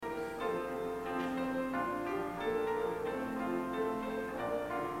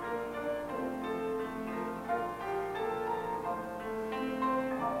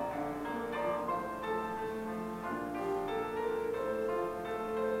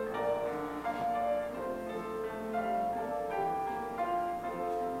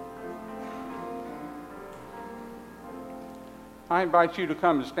I invite you to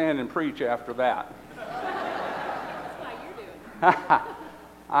come and stand and preach after that. That's why you're doing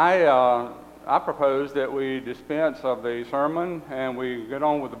it. I propose that we dispense of the sermon and we get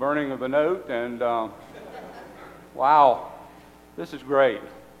on with the burning of the note. And wow, this is great.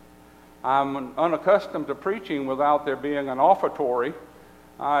 I'm unaccustomed to preaching without there being an offertory.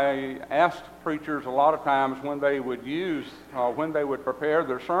 I asked preachers a lot of times when they would prepare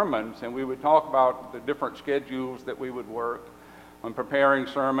their sermons, and we would talk about the different schedules that we would work on preparing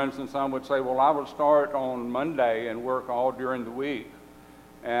sermons, and some would say, well, I would start on Monday and work all during the week.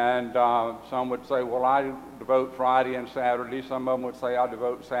 And some would say, well, I devote Friday and Saturday. Some of them would say I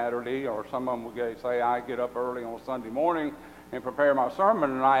devote Saturday, or some of them would say I get up early on Sunday morning and prepare my sermon.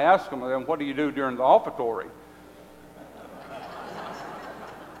 And I asked them, then what do you do during the offertory?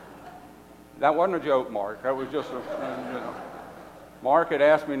 That wasn't a joke, Mark. That was just Mark had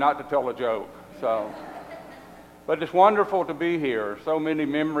asked me not to tell a joke. But it's wonderful to be here. So many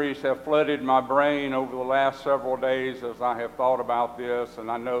memories have flooded my brain over the last several days as I have thought about this, and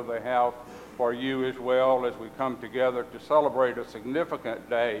I know they have for you as well as we come together to celebrate a significant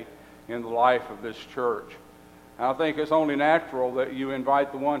day in the life of this church. And I think it's only natural that you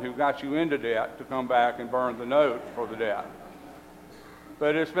invite the one who got you into debt to come back and burn the note for the debt.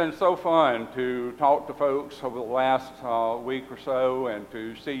 But it's been so fun to talk to folks over the last week or so and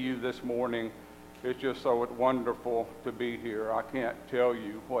to see you this morning. It's just so wonderful to be here. I can't tell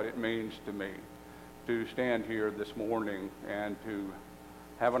you what it means to me to stand here this morning and to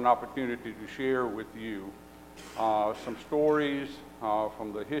have an opportunity to share with you some stories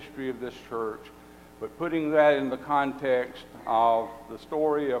from the history of this church, but putting that in the context of the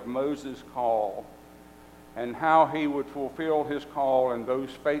story of Moses' call and how he would fulfill his call and those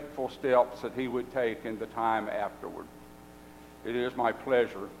faithful steps that he would take in the time afterward. It is my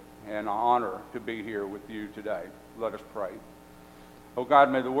pleasure and honor to be here with you today. Let us pray. Oh God,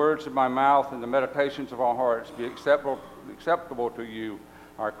 may the words of my mouth and the meditations of our hearts be acceptable to you,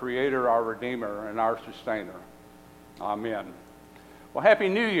 our Creator, our Redeemer, and our Sustainer. Amen. Well, Happy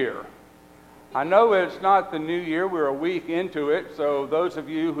New Year. I know it's not the new year. We're a week into it, so those of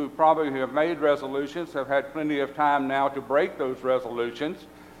you who probably have made resolutions have had plenty of time now to break those resolutions.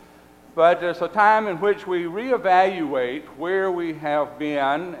 But it's a time in which we reevaluate where we have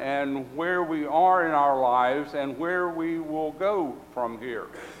been and where we are in our lives and where we will go from here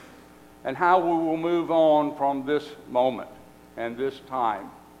and how we will move on from this moment and this time.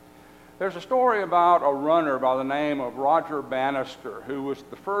 There's a story about a runner by the name of Roger Bannister, who was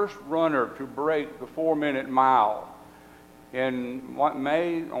the first runner to break the 4-minute mile. On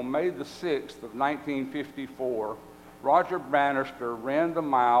May the 6th of 1954, Roger Bannister ran the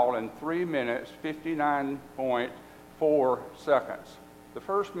mile in 3 minutes, 59.4 seconds. The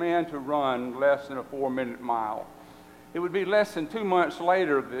first man to run less than a 4-minute mile. It would be less than 2 months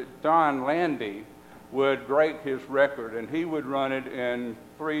later that John Landy would break his record, and he would run it in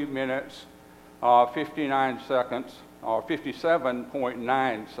 3 minutes, 59 seconds, or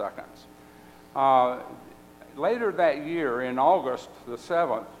 57.9 seconds. Later that year, in August the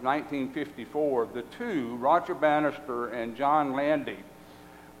 7th, 1954, the two, Roger Bannister and John Landy,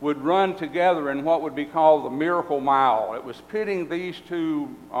 would run together in what would be called the Miracle Mile. It was pitting these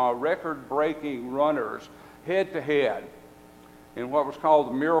two record-breaking runners head-to-head in what was called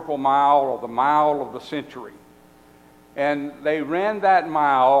the Miracle Mile, or the Mile of the Century. And they ran that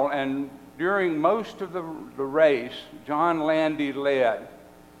mile, and during most of the race, John Landy led.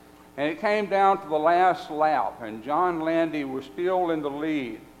 And it came down to the last lap, and John Landy was still in the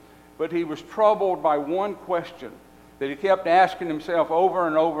lead. But he was troubled by one question that he kept asking himself over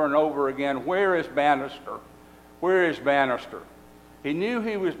and over and over again: where is Bannister? Where is Bannister? He knew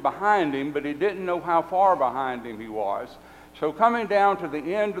he was behind him, but he didn't know how far behind him he was. So coming down to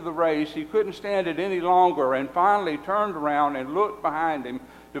the end of the race, he couldn't stand it any longer and finally turned around and looked behind him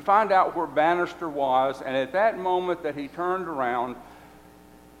to find out where Bannister was. And at that moment that he turned around,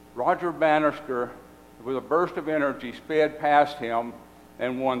 Roger Bannister, with a burst of energy, sped past him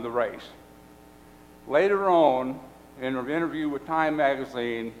and won the race. Later on, in an interview with Time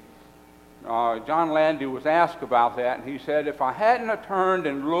magazine, John Landy was asked about that, and he said, if I hadn't have turned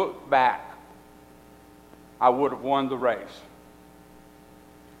and looked back, I would have won the race.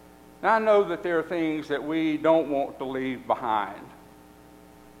 Now, I know that there are things that we don't want to leave behind.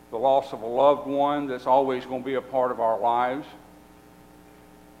 The loss of a loved one that's always going to be a part of our lives.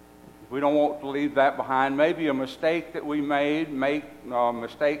 We don't want to leave that behind. Maybe a mistake that we made,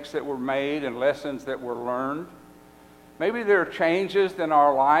 mistakes that were made and lessons that were learned. Maybe there are changes in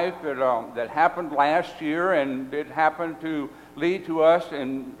our life that happened last year, and it happened to lead to us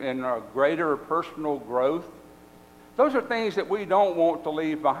in a greater personal growth. Those are things that we don't want to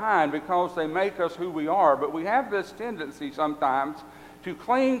leave behind because they make us who we are. But we have this tendency sometimes to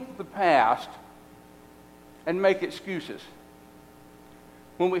cling to the past and make excuses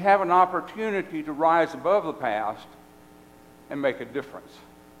when we have an opportunity to rise above the past and make a difference.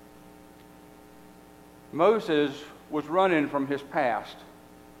 Moses was running from his past.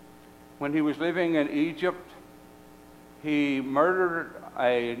 When he was living in Egypt, he murdered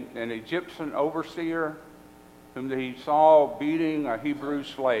an Egyptian overseer whom he saw beating a Hebrew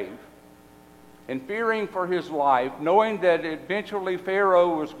slave. And fearing for his life, knowing that eventually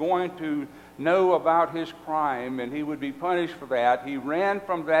Pharaoh was going to know about his crime and he would be punished for that, he ran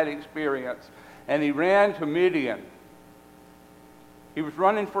from that experience and he ran to Midian. He was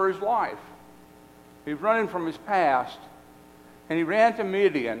running for his life. He was running from his past, and he ran to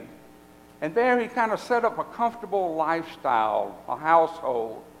Midian. And there he kind of set up a comfortable lifestyle, a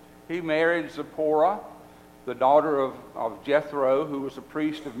household. He married Zipporah, the daughter of Jethro, who was a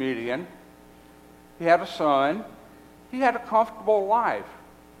priest of Midian. He had a son. He had a comfortable life,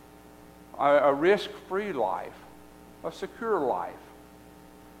 a risk-free life, a secure life.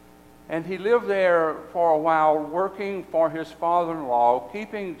 And he lived there for a while, working for his father-in-law,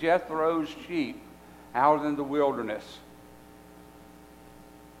 keeping Jethro's sheep out in the wilderness.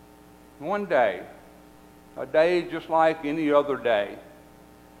 One day, a day just like any other day,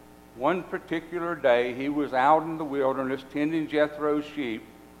 one particular day he was out in the wilderness tending Jethro's sheep,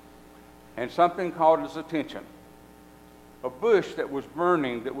 and something caught his attention. A bush that was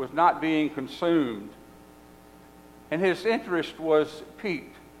burning, that was not being consumed. And his interest was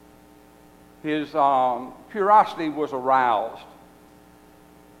piqued. His curiosity was aroused.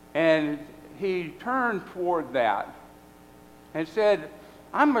 And he turned toward that and said,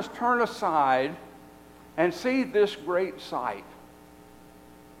 I must turn aside and see this great sight.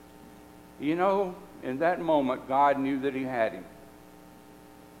 You know, in that moment, God knew that he had him.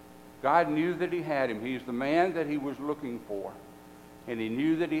 God knew that he had him. He's the man that he was looking for. And he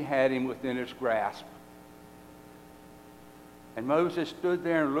knew that he had him within his grasp. And Moses stood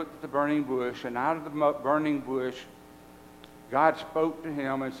there and looked at the burning bush, and out of the burning bush, God spoke to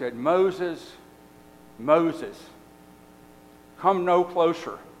him and said, Moses, Moses, come no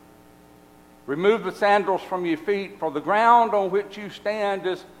closer. Remove the sandals from your feet, for the ground on which you stand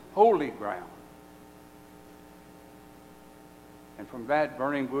is holy ground. And from that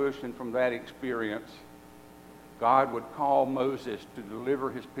burning bush and from that experience, God would call Moses to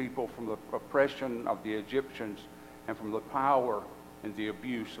deliver his people from the oppression of the Egyptians and from the power and the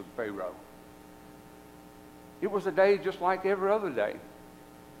abuse of Pharaoh. It was a day just like every other day.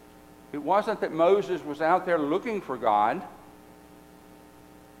 It wasn't that Moses was out there looking for God.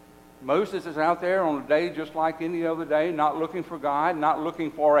 Moses is out there on a day just like any other day, not looking for God, not looking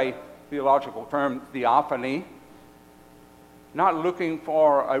for a theological term, theophany, not looking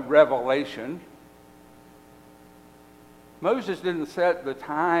for a revelation. Moses didn't set the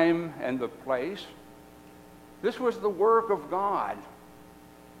time and the place. This was the work of God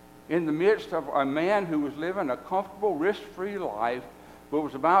in the midst of a man who was living a comfortable, risk-free life, but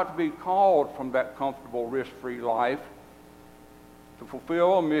was about to be called from that comfortable, risk-free life to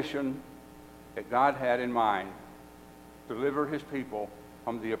fulfill a mission that God had in mind, deliver his people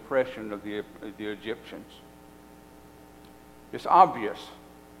from the oppression of the Egyptians. It's obvious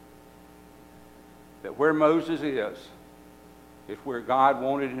that where Moses is where God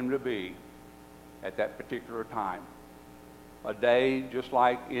wanted him to be at that particular time. A day just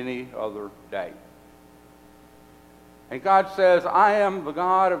like any other day. And God says, I am the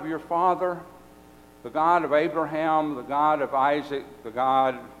God of your father, the God of Abraham, the God of Isaac, the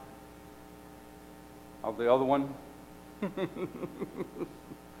God of the other one.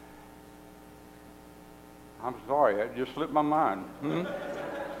 I'm sorry, it just slipped my mind.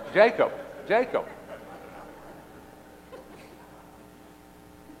 Jacob.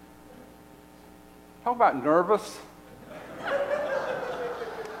 Talk about nervous.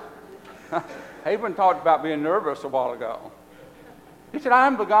 Haven talked about being nervous a while ago. He said, I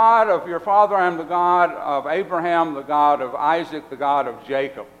am the God of your father, I am the God of Abraham, the God of Isaac, the God of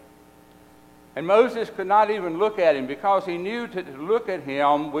Jacob. And Moses could not even look at him because he knew to look at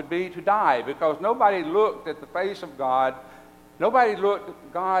him would be to die, because nobody looked at the face of God. Nobody looked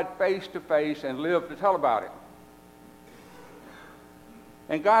at God face to face and lived to tell about it.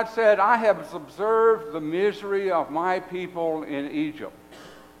 And God said, I have observed the misery of my people in Egypt.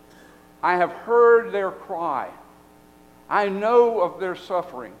 I have heard their cry. I know of their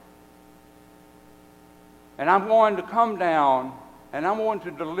suffering. And I'm going to come down and I'm going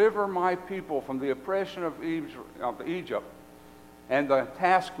to deliver my people from the oppression of Egypt and the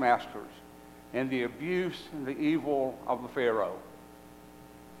taskmasters and the abuse and the evil of the Pharaoh.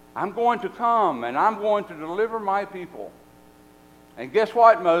 I'm going to come and I'm going to deliver my people. And guess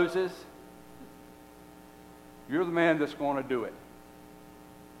what, Moses? You're the man that's going to do it.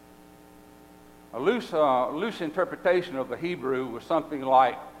 A loose interpretation of the Hebrew was something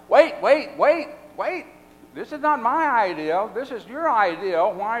like, wait. This is not my idea. This is your idea.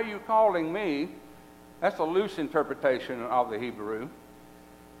 Why are you calling me? That's a loose interpretation of the Hebrew.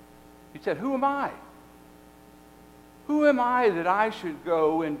 He said, who am I? Who am I that I should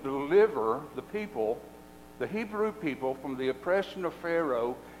go and deliver the people, the Hebrew people, from the oppression of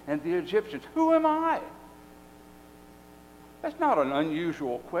Pharaoh and the Egyptians? Who am I? That's not an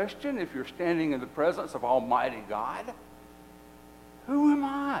unusual question if you're standing in the presence of Almighty God. Who am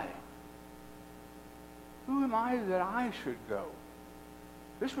I? Who am I that I should go?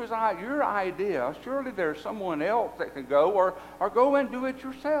 This was your idea. Surely there's someone else that can go, or go and do it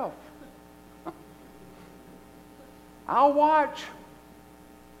yourself. I'll watch.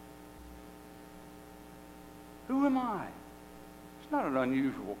 Who am I? It's not an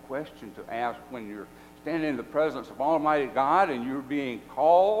unusual question to ask when you're standing in the presence of Almighty God and you're being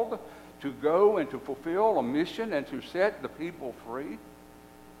called to go and to fulfill a mission and to set the people free.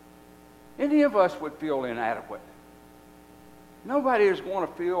 Any of us would feel inadequate. Nobody is going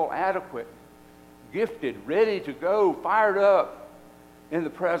to feel adequate, gifted, ready to go, fired up in the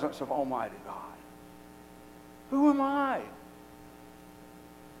presence of Almighty God. Who am I?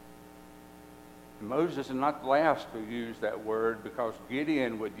 And Moses is not the last to use that word, because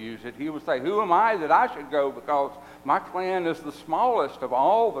Gideon would use it. He would say, who am I that I should go, because my clan is the smallest of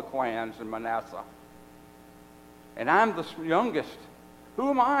all the clans in Manasseh. And I'm the youngest. Who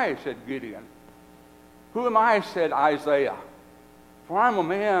am I, said Gideon. Who am I, said Isaiah. For I'm a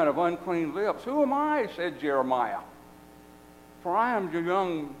man of unclean lips. Who am I, said Jeremiah. For I am your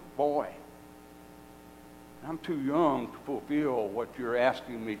young boy. I'm too young to fulfill what you're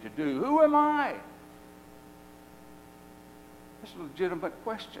asking me to do. Who am I? It's a legitimate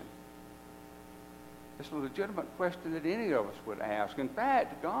question. It's a legitimate question that any of us would ask. In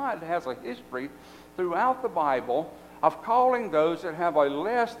fact, God has a history throughout the Bible of calling those that have a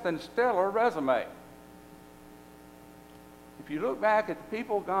less than stellar resume. If you look back at the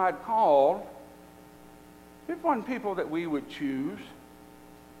people God called, it wasn't people that we would choose.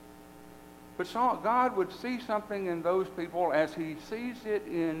 But God would see something in those people as he sees it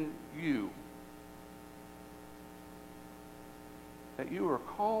in you. That you are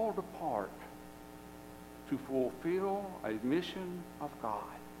called apart to fulfill a mission of God.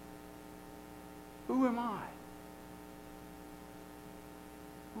 Who am I?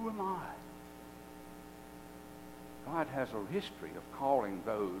 Who am I? God has a history of calling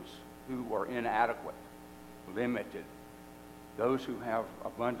those who are inadequate, limited, those who have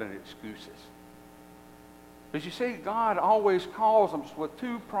abundant excuses. But you see, God always calls us with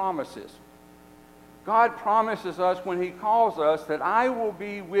two promises. God promises us when he calls us that I will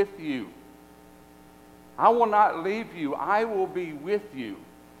be with you. I will not leave you. I will be with you.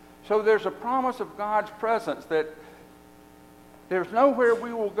 So there's a promise of God's presence, that there's nowhere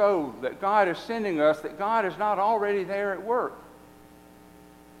we will go that God is sending us that God is not already there at work.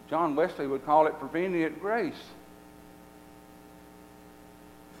 John Wesley would call it prevenient grace.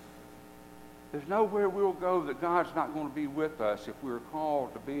 There's nowhere we'll go that God's not going to be with us if we're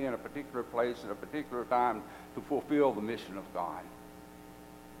called to be in a particular place at a particular time to fulfill the mission of God.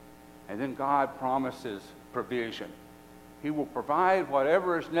 And then God promises provision. He will provide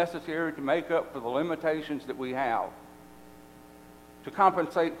whatever is necessary to make up for the limitations that we have, to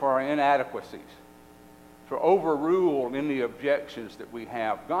compensate for our inadequacies, to overrule any objections that we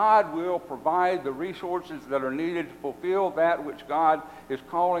have. God will provide the resources that are needed to fulfill that which God is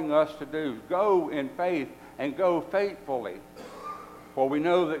calling us to do. Go in faith and go faithfully, for we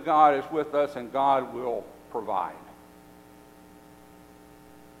know that God is with us and God will provide.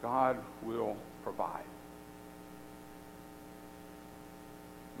 God will provide.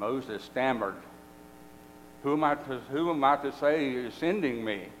 Moses stammered, who am I to say is sending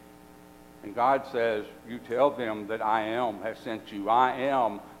me? And God says, you tell them that I am has sent you. I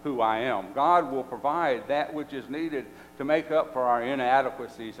am who I am. God will provide that which is needed to make up for our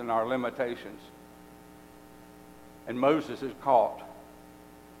inadequacies and our limitations. And Moses is caught.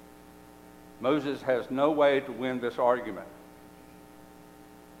 Moses has no way to win this argument.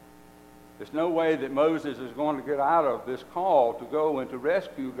 There's no way that Moses is going to get out of this call to go and to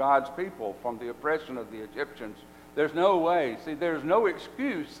rescue God's people from the oppression of the Egyptians. There's no way. See, there's no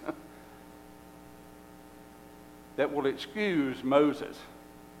excuse that will excuse Moses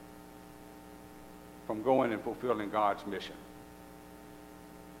from going and fulfilling God's mission.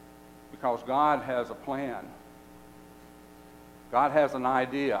 because God has a plan. God has an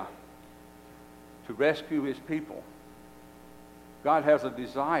idea to rescue his people. God has a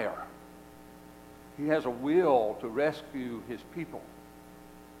desire. He has a will to rescue his people.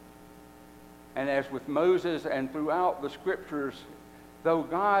 And as with Moses and throughout the scriptures, though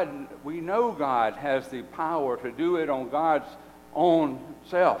we know God has the power to do it on God's own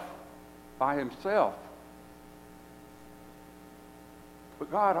self, by himself. But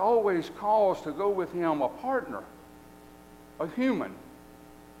God always calls to go with him a partner, a human,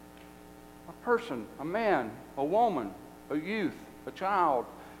 a person, a man, a woman, a youth, a child.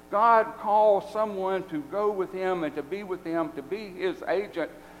 God calls someone to go with him and to be with him, to be his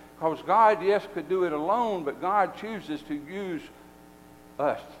agent, because God, yes, could do it alone, but God chooses to use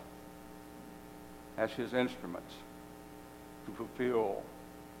us as his instruments to fulfill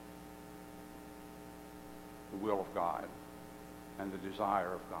the will of God and the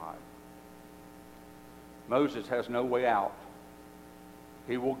desire of God. Moses has no way out.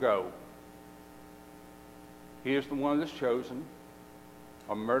 He will go. He is the one that's chosen,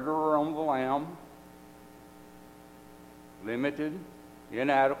 a murderer on the lam, limited,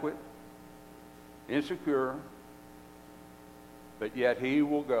 inadequate, insecure, but yet he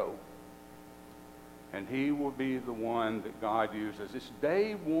will go. And he will be the one that God uses. It's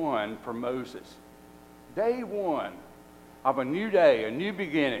day one for Moses. Day one of a new day, a new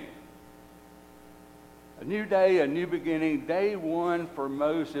beginning. A new day, a new beginning. Day one for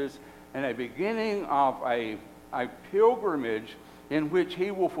Moses, and a beginning of a pilgrimage in which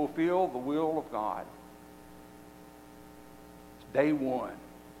he will fulfill the will of God. It's day one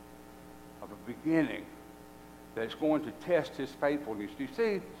of a beginning that's going to test his faithfulness. You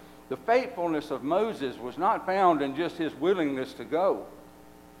see, the faithfulness of Moses was not found in just his willingness to go.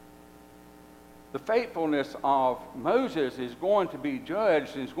 The faithfulness of Moses is going to be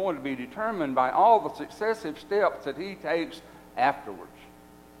judged and is going to be determined by all the successive steps that he takes afterwards.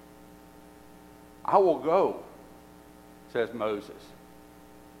 I will go, says Moses,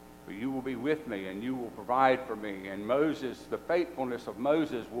 but you will be with me and you will provide for me. And Moses, the faithfulness of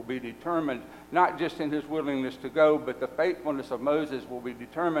Moses will be determined not just in his willingness to go, but the faithfulness of Moses will be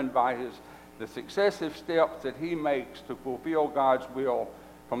determined by the successive steps that he makes to fulfill God's will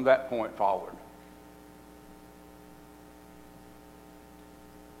from that point forward.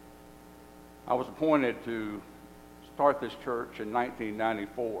 I was appointed to start this church in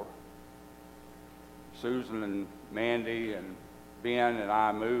 1994. Susan and Mandy and Ben and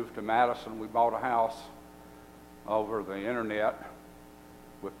I moved to Madison. We bought a house over the internet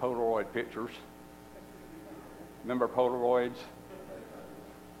with Polaroid pictures. Remember Polaroids?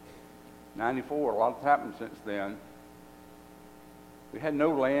 94, a lot has happened since then. We had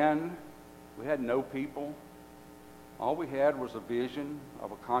no land. We had no people. All we had was a vision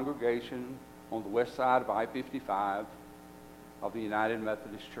of a congregation on the west side of I-55 of the United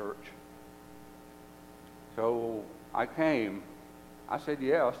Methodist Church. So I came. I said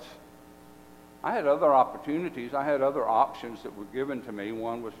yes. I had other opportunities. I had other options that were given to me.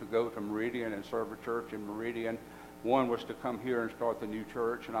 One was to go to Meridian and serve a church in Meridian. One was to come here and start the new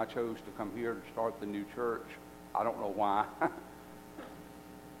church, and I chose to come here to start the new church. I don't know why.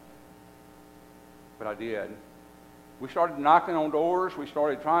 But I did. We started knocking on doors. We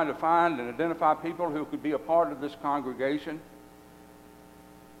started trying to find and identify people who could be a part of this congregation.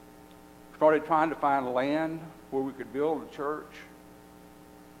 Started trying to find land where we could build a church.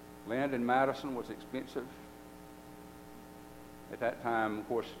 Land in Madison was expensive. At that time, of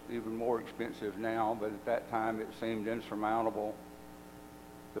course, even more expensive now, but at that time it seemed insurmountable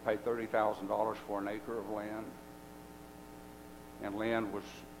to pay $30,000 for an acre of land. And land was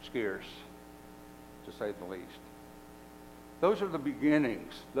scarce, to say the least. Those are the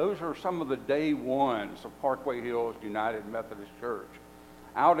beginnings. Those are some of the day ones of Parkway Hills United Methodist Church.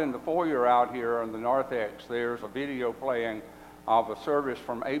 Out in the foyer out here on the narthex, there's a video playing of a service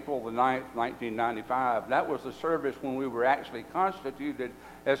from April the 9th, 1995. That was the service when we were actually constituted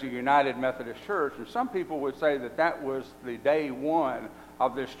as a United Methodist Church. And some people would say that that was the day one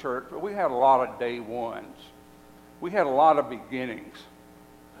of this church, but we had a lot of day ones. We had a lot of beginnings.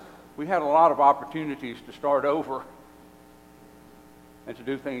 We had a lot of opportunities to start over and to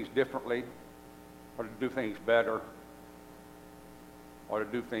do things differently, or to do things better, or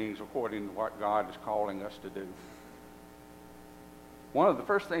to do things according to what God is calling us to do. One of the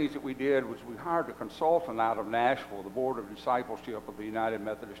first things that we did was we hired a consultant out of Nashville, the Board of Discipleship of the United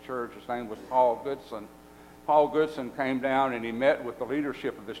Methodist Church. His name was Paul Goodson. Paul Goodson came down and he met with the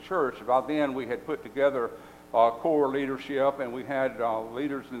leadership of this church. By then we had put together core leadership, and we had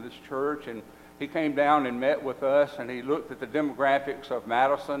leaders in this church, and he came down and met with us, and he looked at the demographics of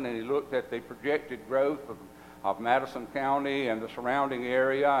Madison, and he looked at the projected growth of Madison County and the surrounding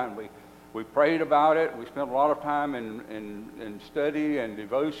area, and we prayed about it. We spent a lot of time in study and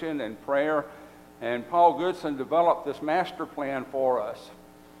devotion and prayer, and Paul Goodson developed this master plan for us.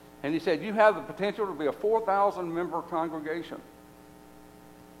 And he said, you have the potential to be a 4,000-member congregation.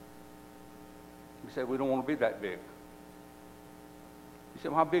 He said, we don't want to be that big. He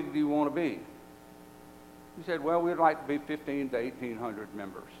said, well, how big do you want to be? He said, well, we'd like to be 1,500 to 1,800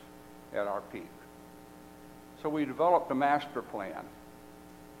 members at our peak. So we developed a master plan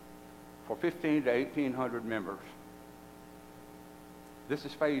for 1,500 to 1,800 members. This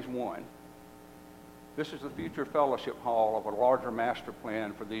is phase one. This is the future fellowship hall of a larger master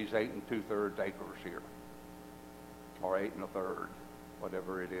plan for these 8 2/3 acres here, or 8 1/3,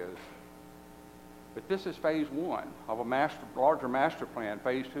 whatever it is. But this is phase one of a larger master plan.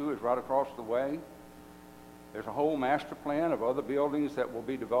 Phase two is right across the way. There's a whole master plan of other buildings that will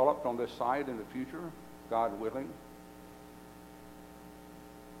be developed on this site in the future, God willing,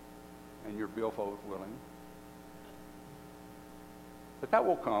 and your billfold willing. But that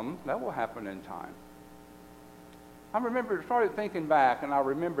will come. That will happen in time. I started thinking back, and I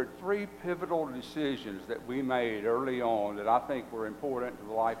remembered 3 pivotal decisions that we made early on that I think were important to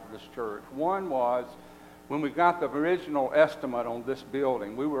the life of this church. One was when we got the original estimate on this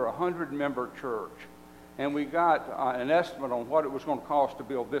building. We were a 100-member church, and we got an estimate on what it was going to cost to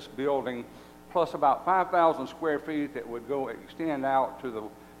build this building, plus about 5,000 square feet that would extend out to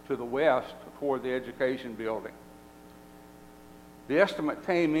the west toward the education building. The estimate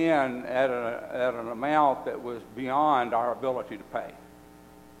came in at an amount that was beyond our ability to pay.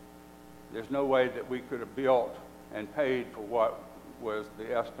 There's no way that we could have built and paid for what was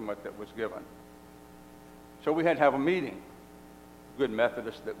the estimate that was given. So we had to have a meeting. Good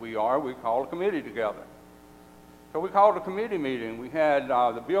Methodists that we are, we called a committee together. So we called a committee meeting. We had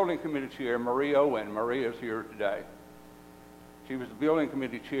the building committee chair, Marie Owen. Marie is here today. She was the building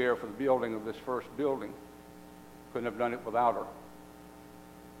committee chair for the building of this first building. Couldn't have done it without her.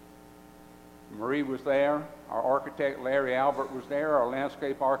 Marie was there. Our architect, Larry Albert, was there. Our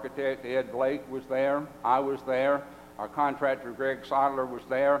landscape architect, Ed Blake, was there. I was there. Our contractor, Greg Seidler, was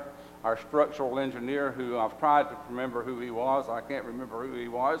there. Our structural engineer, who I've tried to remember who he was. I can't remember who he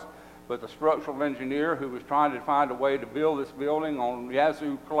was. But the structural engineer who was trying to find a way to build this building on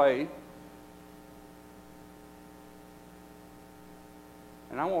Yazoo clay.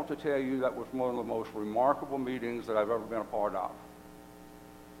 And I want to tell you that was one of the most remarkable meetings that I've ever been a part of.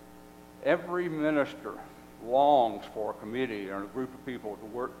 Every minister longs for a committee or a group of people to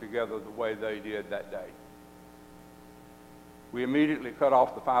work together the way they did that day. We immediately cut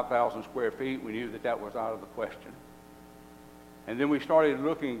off the 5,000 square feet. We knew that that was out of the question. And then we started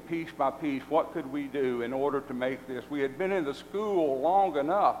looking piece by piece, what could we do in order to make this? We had been in the school long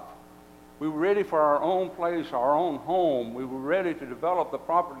enough. We were ready for our own place, our own home. We were ready to develop the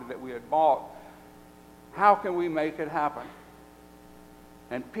property that we had bought. How can we make it happen?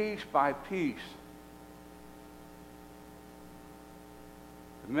 And piece by piece,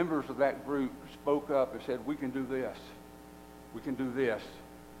 the members of that group spoke up and said, we can do this. We can do this.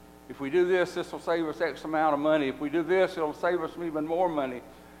 If we do this, this will save us X amount of money. If we do this, it'll save us even more money.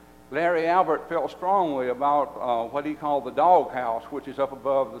 Larry Albert felt strongly about what he called the doghouse, which is up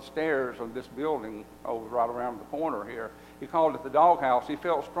above the stairs of this building over right around the corner here. He called it the doghouse. He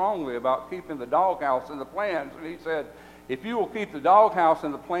felt strongly about keeping the doghouse in the plans, and he said, if you will keep the doghouse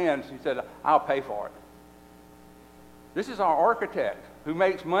in the plans, he said, I'll pay for it. This is our architect who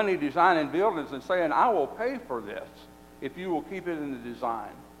makes money designing buildings and saying, I will pay for this if you will keep it in the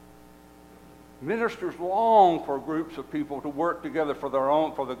design. Ministers long for groups of people to work together for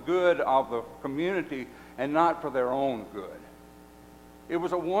the good of the community and not for their own good. It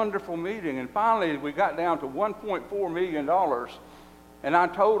was a wonderful meeting, and finally we got down to $1.4 million. And I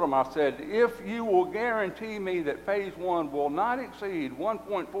told them, I said, if you will guarantee me that phase one will not exceed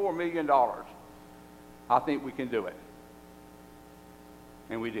 $1.4 million, I think we can do it.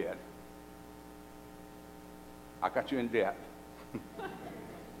 And we did. I got you in debt.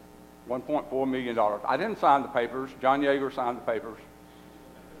 $1.4 million. I didn't sign the papers. John Yeager signed the papers.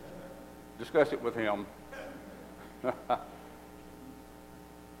 Discuss it with him. Oh,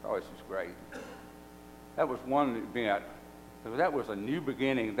 this is great. That was one event. That was a new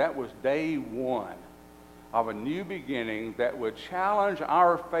beginning. That was day one of a new beginning that would challenge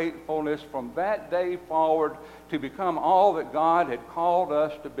our faithfulness from that day forward to become all that God had called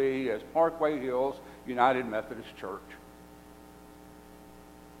us to be as Parkway Hills United Methodist Church.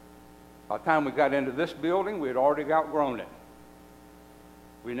 By the time we got into this building, we had already outgrown it.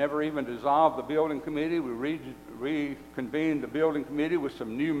 We never even dissolved the building committee. We reconvened the building committee with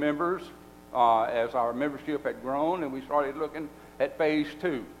some new members as our membership had grown, and we started looking at phase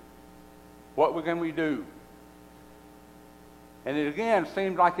 2. What can we do? And it again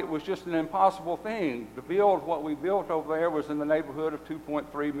seemed like it was just an impossible thing. To build what we built over there was in the neighborhood of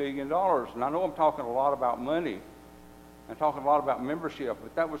 $2.3 million. And I know I'm talking a lot about money and talking a lot about membership,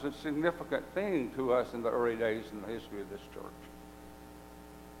 but that was a significant thing to us in the early days in the history of this church.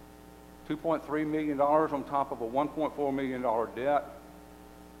 $2.3 million on top of a $1.4 million debt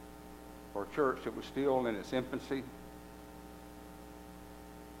for a church that was still in its infancy.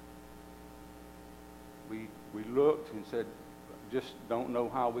 We looked and said, just don't know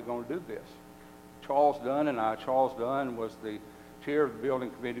how we're going to do this. Charles Dunn was the chair of the building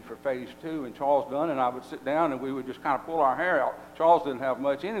committee for phase 2, and Charles Dunn and I would sit down and we would just kind of pull our hair out. Charles didn't have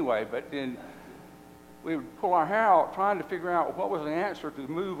much anyway, but then we would pull our hair out trying to figure out what was the answer to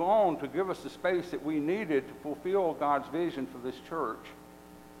move on, to give us the space that we needed to fulfill God's vision for this church.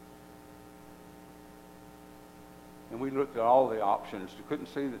 And we looked at all the options. We couldn't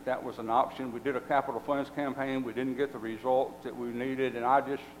see that that was an option. We did a capital funds campaign. We didn't get the results that we needed. And I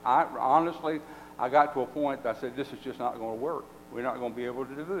honestly got to a point that I said, this is just not going to work. We're not going to be able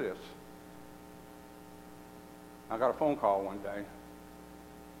to do this. I got a phone call one day.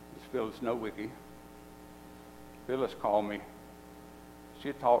 It's Phyllis Nowicki. Phyllis called me. She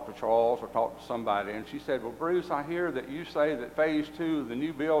had talked to Charles or talked to somebody, and she said, well, Bruce, I hear that you say that phase 2, the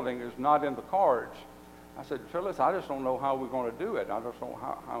new building, is not in the cards. I said, Phyllis, I just don't know how we're going to do it. I just don't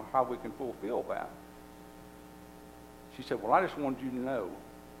know how we can fulfill that. She said, well, I just wanted you to know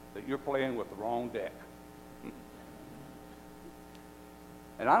that you're playing with the wrong deck.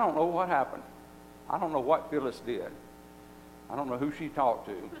 And I don't know what happened. I don't know what Phyllis did. I don't know who she talked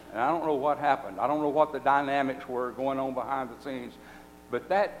to. And I don't know what happened. I don't know what the dynamics were going on behind the scenes. But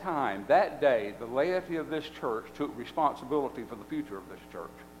that time, that day, the laity of this church took responsibility for the future of this church.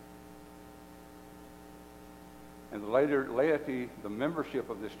 And the laity, the membership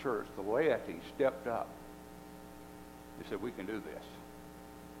of this church, the laity stepped up. They said, we can do this.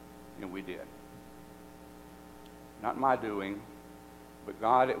 And we did. Not my doing, but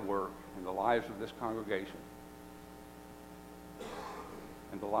God at work in the lives of this congregation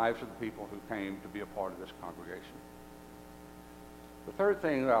and the lives of the people who came to be a part of this congregation. The third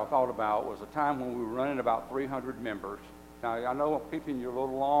thing that I thought about was a time when we were running about 300 members. Now, I know I'm keeping you a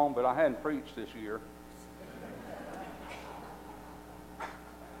little long, but I hadn't preached this year.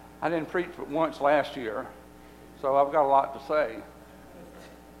 I didn't preach but once last year, so I've got a lot to say.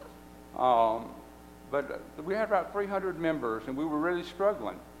 But we had about 300 members, and we were really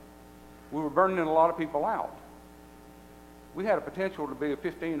struggling. We were burning a lot of people out. We had a potential to be a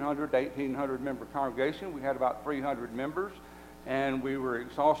 1,500 to 1,800 member congregation. We had about 300 members, and we were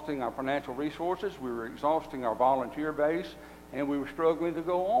exhausting our financial resources. We were exhausting our volunteer base, and we were struggling to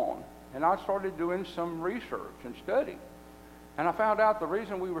go on. And I started doing some research and study. And I found out the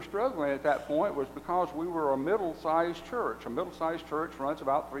reason we were struggling at that point was because we were a middle-sized church. A middle-sized church runs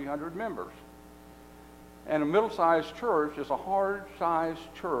about 300 members. And a middle-sized church is a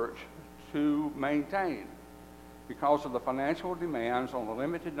hard-sized church to maintain because of the financial demands on a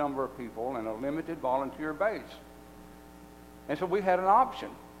limited number of people and a limited volunteer base. And so we had an option.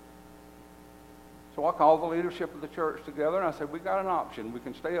 So I called the leadership of the church together, and I said, we got an option. We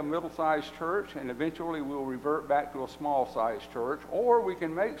can stay a middle-sized church, and eventually we'll revert back to a small-sized church, or we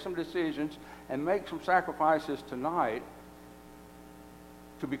can make some decisions and make some sacrifices tonight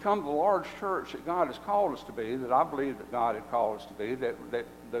to become the large church that God has called us to be, that I believe that God had called us to be, that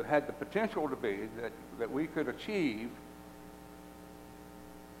had the potential to be, that we could achieve.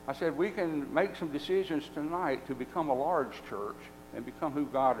 I said, we can make some decisions tonight to become a large church and become who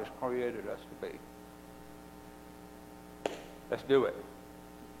God has created us to be. Let's do it.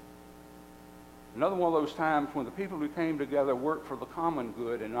 Another one of those times when the people who came together worked for the common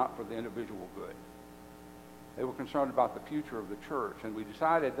good and not for the individual good. They were concerned about the future of the church, and we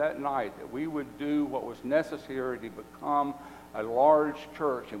decided that night that we would do what was necessary to become a large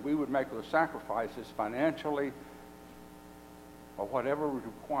church, and we would make those sacrifices financially or whatever was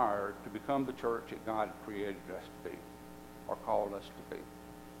required to become the church that God had created us to be or called us to be.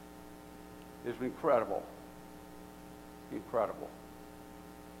 It was incredible. Incredible.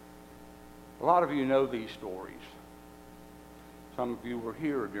 A lot of you know these stories. Some of you were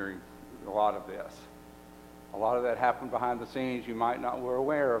here during a lot of this. A lot of that happened behind the scenes. You might not were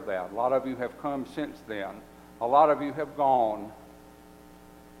aware of that. A lot of you have come since then. A lot of you have gone.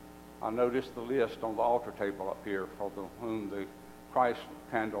 I noticed the list on the altar table up here for whom the Christ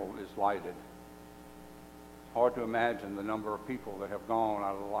candle is lighted. Hard to imagine the number of people that have gone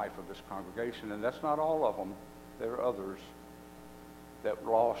out of the life of this congregation, and that's not all of them. There are others that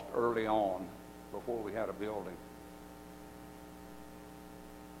lost early on before we had a building.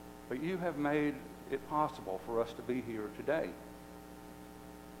 But you have made it possible for us to be here today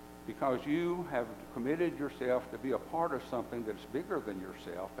because you have committed yourself to be a part of something that's bigger than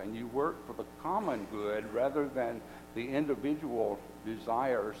yourself, and you work for the common good rather than the individual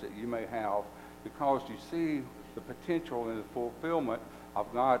desires that you may have, because you see the potential and the fulfillment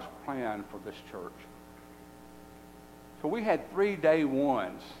of God's plan for this church. So we had 3 day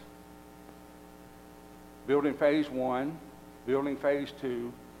ones: building phase 1, building phase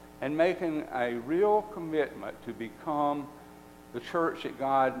 2, and making a real commitment to become the church that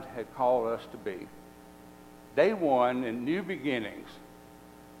God had called us to be. Day 1 in new beginnings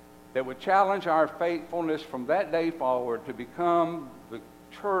that would challenge our faithfulness from that day forward to become the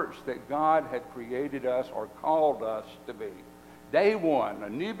church that God had created us or called us to be. Day 1, a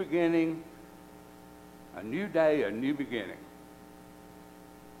new beginning, a new day, a new beginning.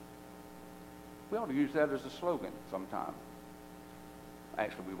 We ought to use that as a slogan sometime.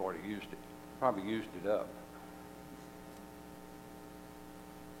 Actually, we've already used it. Probably used it up.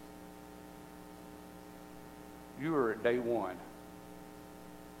 You are at day 1.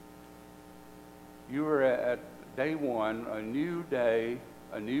 You are at day 1, a new day,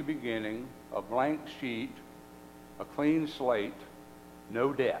 a new beginning, a blank sheet, a clean slate,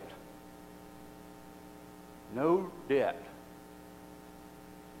 no debt. No debt.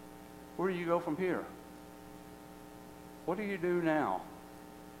 Where do you go from here? What do you do now?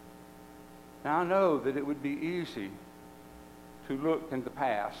 Now, I know that it would be easy to look in the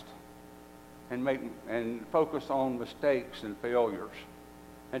past and focus on mistakes and failures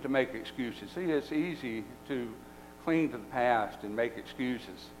and to make excuses. See, it's easy to cling to the past and make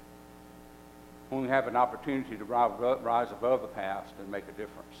excuses when we have an opportunity to rise above the past and make a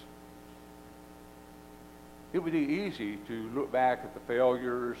difference. It would be easy to look back at the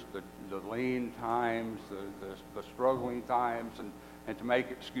failures, the lean times, the struggling times, and to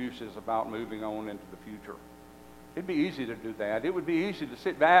make excuses about moving on into the future. It'd be easy to do that. It would be easy to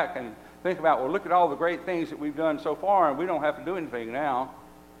sit back and think about, well, look at all the great things that we've done so far, and we don't have to do anything now.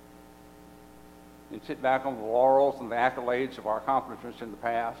 And sit back on the laurels and the accolades of our accomplishments in the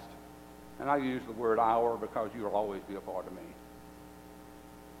past. And I use the word our because you will always be a part of me.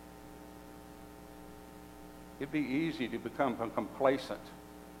 It'd be easy to become complacent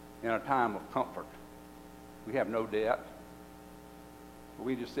in a time of comfort. We have no debt.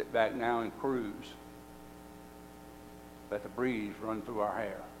 We just sit back now and cruise. Let the breeze run through our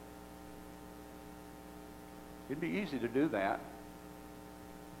hair. It'd be easy to do that.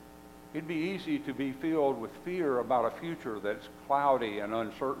 It'd be easy to be filled with fear about a future that's cloudy and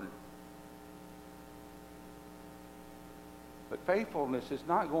uncertain. But faithfulness is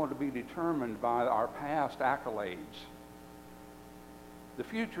not going to be determined by our past accolades. The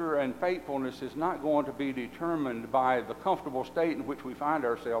future and faithfulness is not going to be determined by the comfortable state in which we find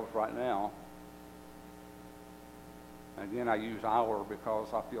ourselves right now. Again, I use our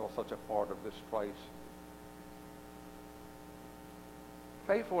because I feel such a part of this place.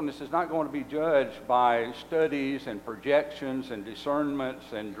 Faithfulness is not going to be judged by studies and projections and discernments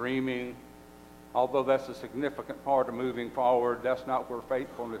and dreaming. Although that's a significant part of moving forward, that's not where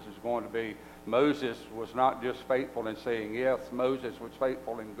faithfulness is going to be. Moses was not just faithful in saying yes, Moses was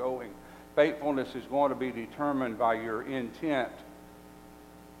faithful in going. Faithfulness is going to be determined by your intent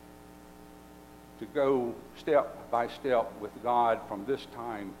to go step by step with God from this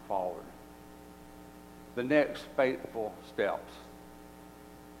time forward. The next faithful steps.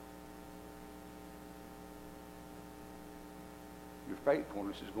 Your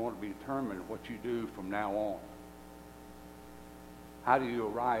faithfulness is going to be determined what you do from now on. How do you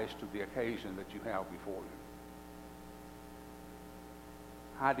arise to the occasion that you have before you?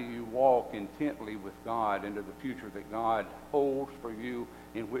 How do you walk intently with God into the future that God holds for you,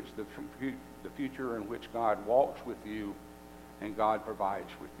 in which the future in which God walks with you and God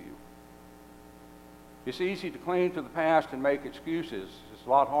provides with you? It's easy to cling to the past and make excuses. It's a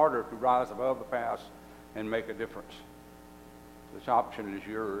lot harder to rise above the past and make a difference. This option is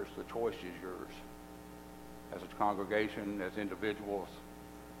yours. The choice is yours. As a congregation, as individuals,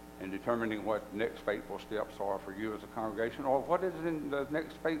 in determining what next faithful steps are for you as a congregation, or what is in the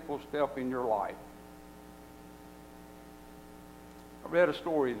next faithful step in your life. I read a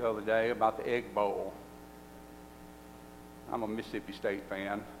story the other day about the Egg Bowl. I'm a Mississippi State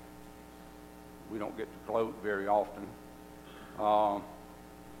fan. We don't get to gloat very often.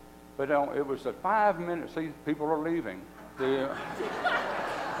 But it was a 5-minute, see, people are leaving.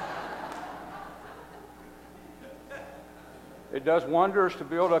 It does wonders to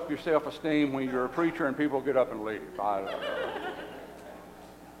build up your self-esteem when you're a preacher and people get up and leave.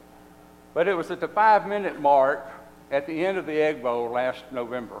 But it was at the 5-minute mark at the end of the Egg Bowl last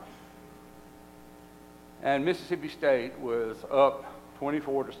November. And Mississippi State was up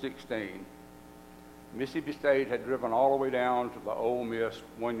 24-16. Mississippi State had driven all the way down to the Ole Miss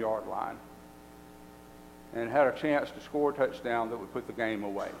 1-yard line and had a chance to score a touchdown that would put the game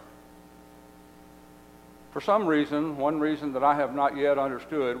away. For some reason, one reason that I have not yet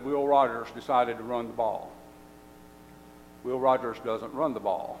understood, Will Rogers decided to run the ball. Will Rogers doesn't run the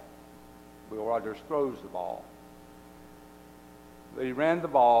ball. Will Rogers throws the ball. But he ran the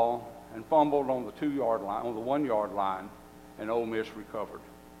ball and fumbled on the 2-yard line, on the 1-yard line, and Ole Miss recovered.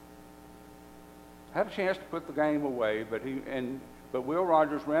 Had a chance to put the game away, but Will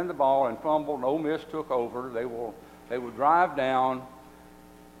Rogers ran the ball and fumbled, and Ole Miss took over. They would drive down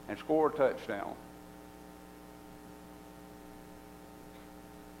and score a touchdown.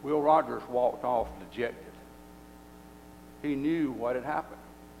 Will Rogers walked off dejected. He knew what had happened.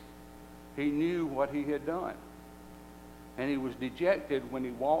 He knew what he had done. And he was dejected when he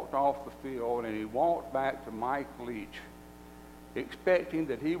walked off the field and he walked back to Mike Leach, expecting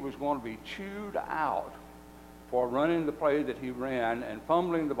that he was going to be chewed out for running the play that he ran and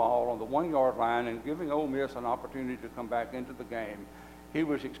fumbling the ball on the 1-yard line and giving Ole Miss an opportunity to come back into the game. He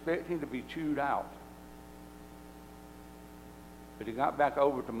was expecting to be chewed out. But he got back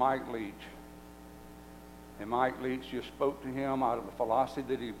over to Mike Leach. And Mike Leach just spoke to him out of the philosophy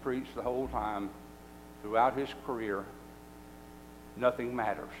that he preached the whole time throughout his career. Nothing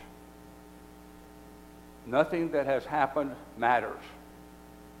matters. Nothing that has happened matters.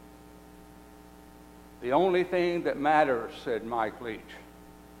 The only thing that matters, said Mike Leach,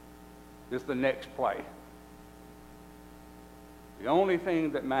 is the next play. The only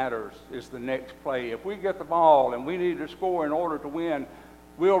thing that matters is the next play. If we get the ball and we need to score in order to win,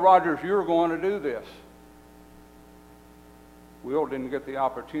 Will Rogers, you're going to do this. Will didn't get the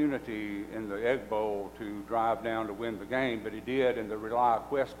opportunity in the Egg Bowl to drive down to win the game, but he did in the Rely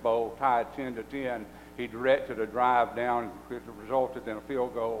Quest Bowl, tied 10-10. He directed a drive down, which resulted in a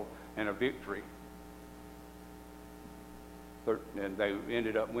field goal and a victory. And they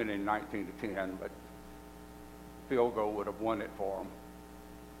ended up winning 19-10, but field goal would have won it for him.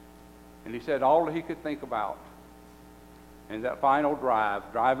 And he said all that he could think about in that final drive,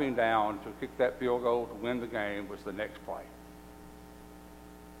 driving down to kick that field goal to win the game, was the next play.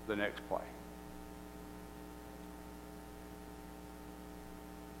 The next play.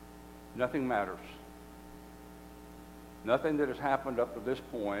 Nothing matters. Nothing that has happened up to this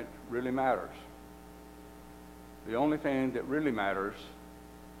point really matters. The only thing that really matters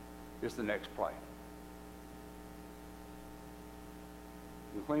is the next play.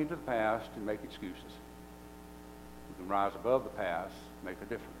 You can cling to the past and make excuses. You can rise above the past, make a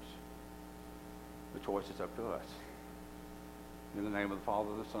difference. The choice is up to us. In the name of the Father,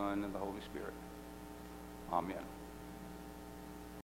 the Son, and the Holy Spirit. Amen.